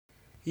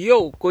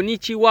Yo,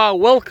 konnichiwa.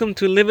 Welcome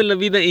to Living La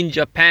Vida in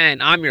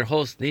Japan. I'm your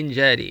host, Ninja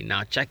Eddie.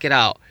 Now, check it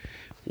out.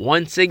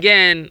 Once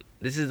again,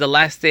 this is the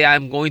last day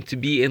I'm going to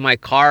be in my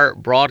car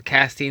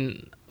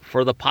broadcasting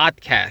for the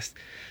podcast.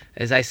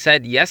 As I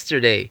said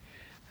yesterday,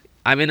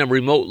 I'm in a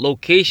remote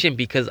location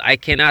because I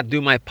cannot do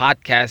my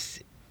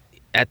podcast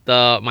at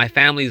my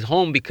family's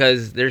home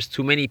because there's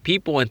too many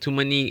people and too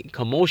many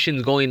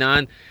commotions going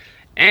on,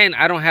 and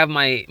I don't have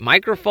my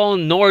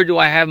microphone, nor do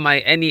I have my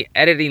any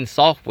editing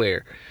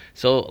software.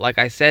 So like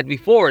I said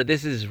before,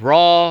 this is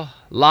raw,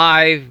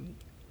 live,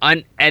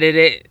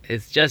 unedited.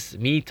 It's just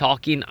me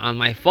talking on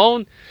my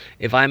phone.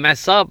 If I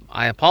mess up,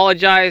 I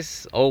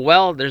apologize. Oh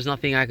well, there's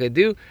nothing I could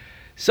do.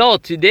 So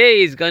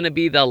today is going to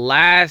be the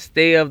last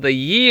day of the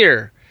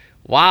year.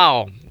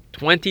 Wow,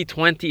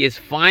 2020 is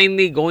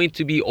finally going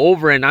to be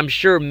over, and I'm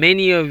sure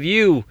many of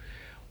you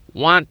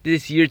want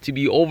this year to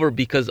be over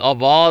because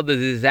of all the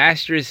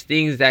disastrous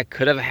things that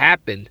could have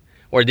happened,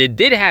 or that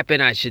did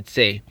happen, I should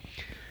say.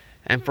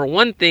 And for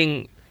one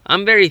thing,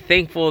 I'm very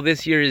thankful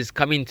this year is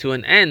coming to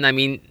an end. I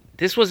mean,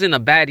 this wasn't a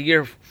bad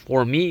year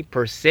for me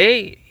per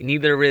se.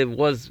 Neither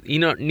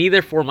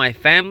for my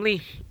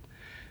family.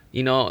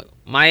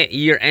 My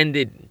year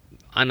ended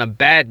on a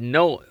bad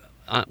note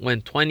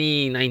when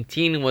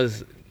 2019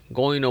 was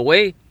going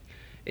away.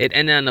 It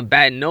ended on a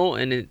bad note,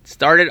 and it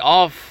started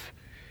off,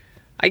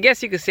 I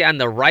guess you could say, on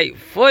the right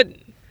foot.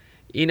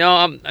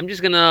 I'm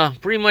just gonna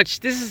pretty much,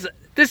 this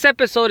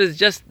episode is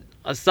just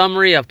a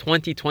summary of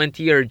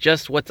 2020, or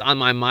just what's on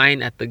my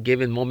mind at the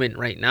given moment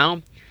right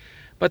now.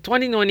 But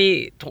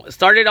 2020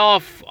 started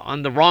off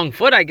on the wrong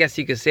foot, I guess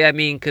you could say. I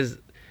mean, because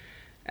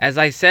as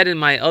I said in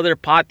my other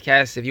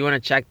podcast, if you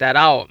want to check that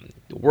out,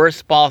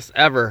 Worst Boss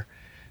Ever,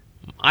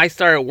 I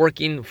started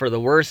working for the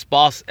worst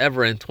boss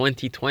ever in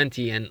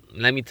 2020. And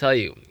let me tell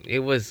you, it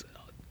was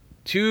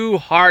 2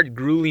 hard,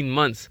 grueling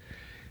months.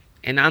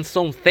 And I'm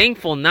so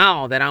thankful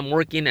now that I'm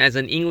working as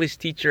an English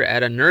teacher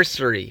at a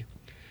nursery.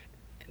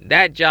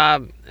 That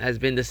job has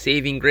been the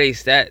saving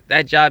grace.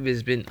 That job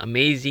has been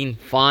amazing,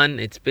 fun.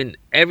 It's been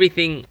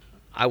everything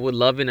I would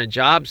love in a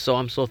job. So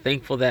I'm so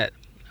thankful that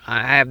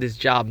I have this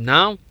job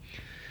now.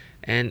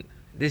 And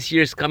this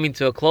year's coming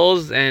to a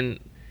close. And,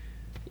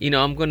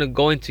 I'm going to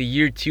go into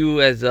year 2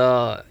 as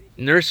a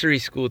nursery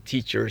school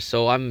teacher.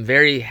 So I'm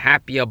very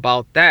happy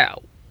about that.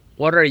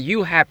 What are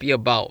you happy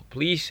about?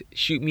 Please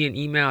shoot me an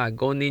email at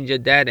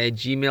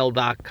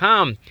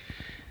goninjadad@gmail.com.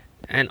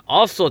 And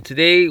also,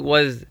 today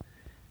will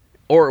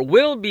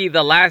be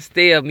the last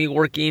day of me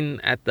working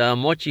at the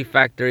mochi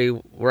factory,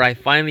 where I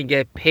finally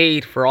get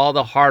paid for all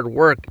the hard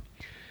work.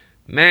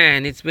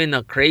 Man, it's been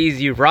a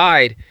crazy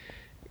ride.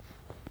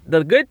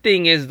 The good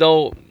thing is,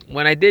 though,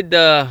 when I did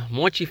the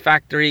mochi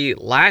factory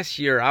last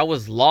year, I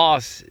was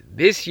lost.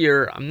 This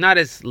year, I'm not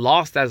as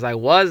lost as I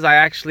was. I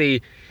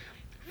actually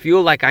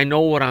feel like I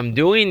know what I'm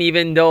doing,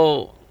 even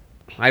though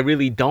I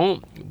really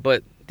don't.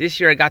 But this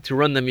year I got to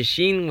run the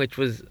machine, which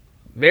was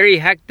very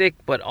hectic,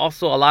 but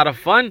also a lot of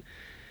fun.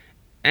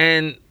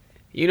 And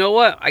you know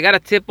what? I got to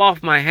tip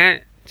off my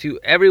hat to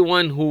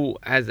everyone who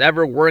has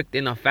ever worked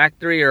in a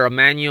factory or a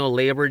manual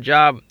labor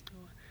job.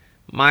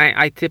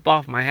 I tip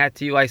off my hat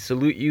to you. I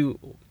salute you.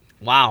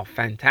 Wow,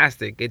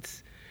 fantastic.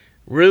 It's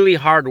really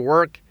hard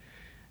work.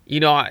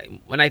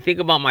 When I think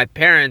about my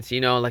parents,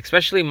 like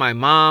especially my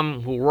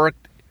mom, who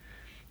worked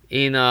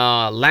in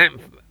a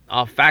lamp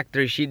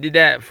factory. She did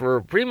that for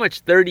pretty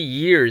much 30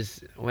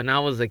 years when I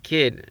was a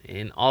kid,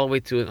 and all the way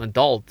to an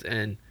adult.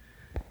 And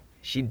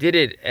she did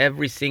it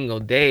every single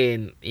day.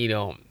 And,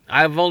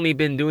 I've only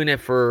been doing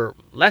it for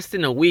less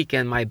than a week,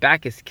 and my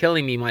back is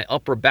killing me. My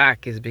upper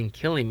back has been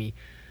killing me.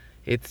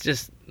 It's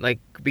just like,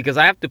 because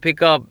I have to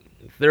pick up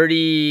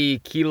 30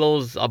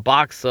 kilos a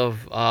box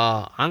of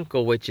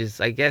anko, which is,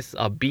 I guess,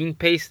 a bean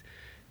paste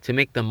to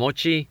make the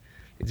mochi.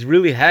 It's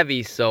really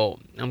heavy, so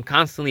I'm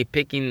constantly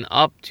picking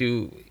up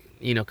to,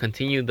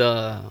 continue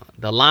the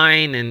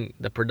line and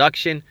the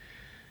production.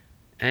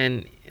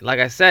 And like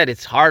I said,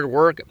 it's hard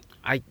work.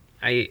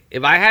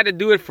 If I had to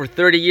do it for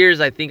 30 years,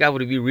 I think I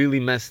would be really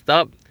messed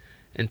up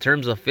in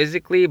terms of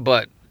physically.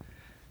 But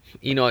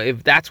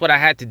if that's what I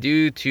had to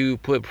do to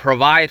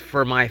provide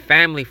for my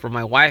family, for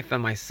my wife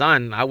and my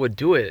son, I would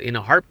do it in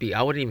a heartbeat.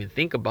 I wouldn't even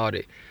think about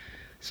it.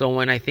 So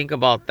when I think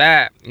about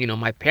that,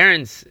 my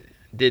parents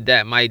did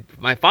that. My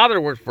father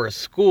worked for a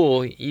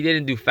school. He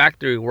didn't do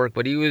factory work,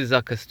 but he was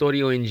a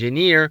custodial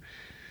engineer.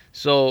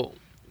 So,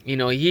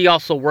 he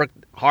also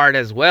worked hard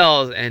as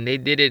well, and they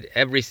did it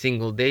every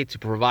single day to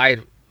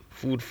provide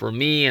food for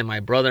me and my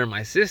brother and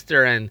my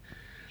sister. And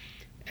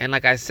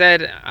like I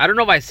said, I don't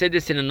know if I said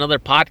this in another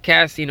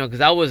podcast, because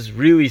I was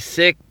really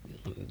sick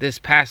this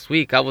past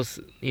week. I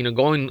was,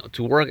 going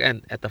to work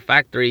at the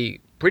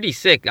factory pretty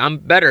sick. I'm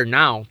better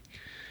now.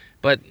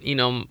 But,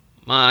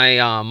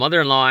 my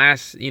mother-in-law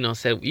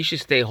said, you should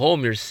stay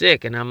home. You're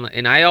sick.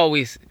 And I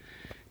always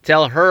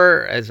tell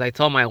her, as I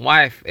tell my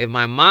wife, if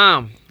my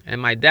mom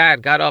and my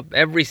dad got up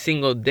every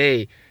single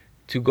day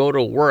to go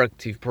to work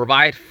to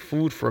provide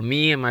food for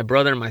me and my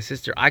brother and my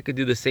sister, I could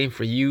do the same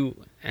for you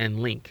and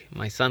Link,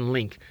 my son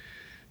Link.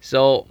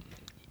 So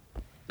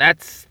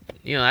that's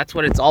that's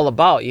what it's all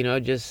about.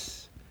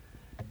 Just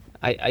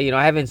I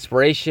have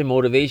inspiration,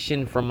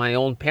 motivation from my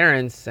own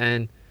parents.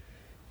 And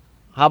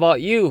how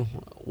about you?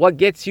 What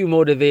gets you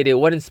motivated?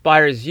 What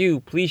inspires you?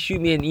 Please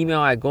shoot me an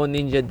email at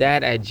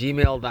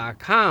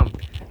goninjadad@gmail.com.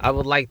 I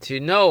would like to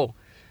know.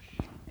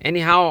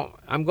 Anyhow,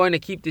 I'm going to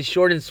keep this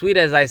short and sweet,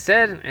 as I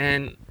said,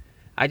 and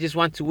I just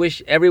want to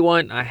wish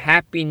everyone a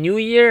happy new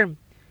year.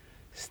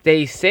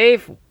 Stay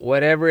safe,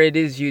 whatever it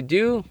is you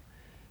do.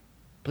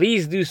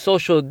 Please do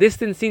social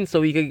distancing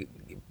so we can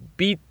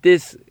beat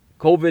this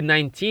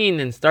COVID-19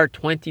 and start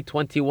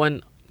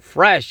 2021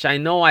 fresh. I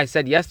know I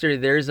said yesterday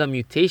there's a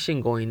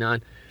mutation going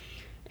on,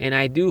 and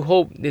I do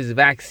hope this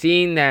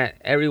vaccine that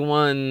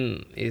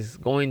everyone is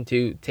going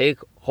to take,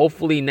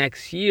 hopefully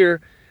next year,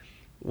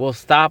 will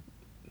stop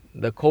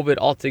the COVID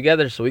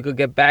altogether so we could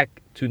get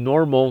back to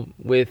normal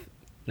with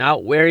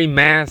not wearing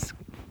masks,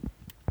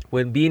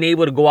 with being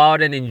able to go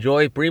out and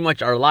enjoy pretty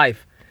much our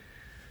life.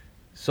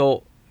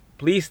 So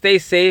please stay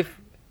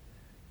safe.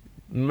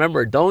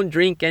 Remember, don't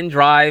drink and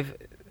drive.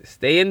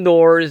 Stay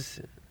indoors.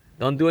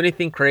 Don't do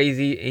anything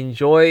crazy.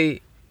 Enjoy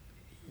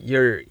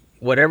your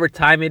whatever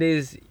time it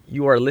is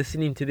you are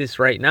listening to this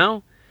right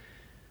now.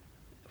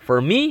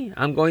 For me,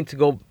 I'm going to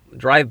go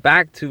drive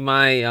back to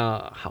my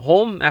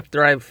home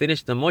after I've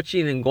finished the mochi,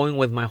 and then going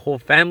with my whole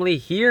family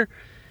here.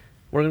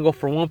 We're going to go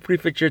from one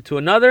prefecture to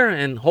another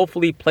and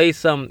hopefully play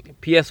some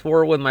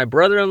PS4 with my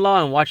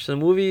brother-in-law and watch some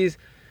movies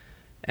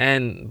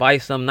and buy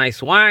some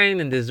nice wine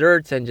and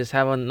desserts and just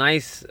have a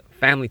nice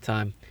family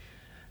time.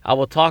 I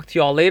will talk to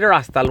you all later.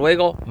 Hasta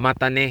luego.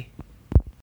 Matane.